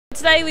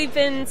Today we've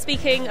been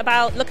speaking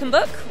about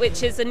Look&Book,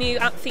 which is a new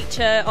app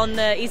feature on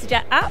the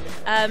EasyJet app.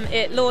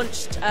 It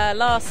launched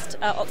last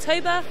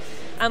October,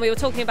 and we were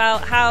talking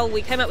about how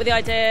we came up with the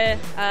idea,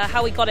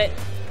 how we got it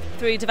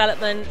through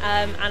development,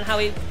 and how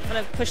we kind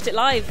of pushed it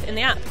live in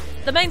the app.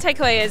 The main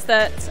takeaway is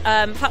that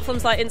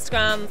platforms like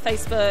Instagram,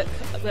 Facebook,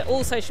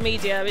 all social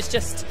media is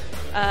just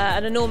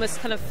an enormous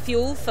kind of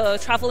fuel for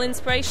travel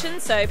inspiration.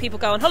 So people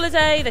go on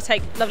holiday, they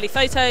take lovely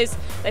photos,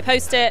 they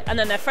post it, and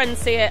then their friends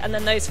see it, and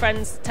then those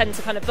friends tend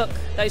to kind of book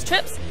those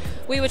trips.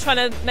 We were trying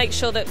to make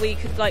sure that we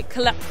could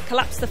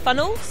collapse the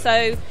funnel.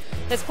 So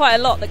there's quite a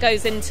lot that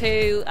goes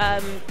into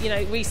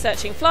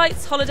researching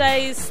flights,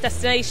 holidays,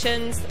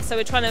 destinations. So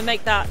we're trying to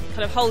make that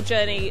kind of whole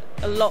journey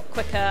a lot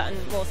quicker and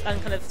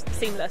kind of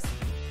seamless.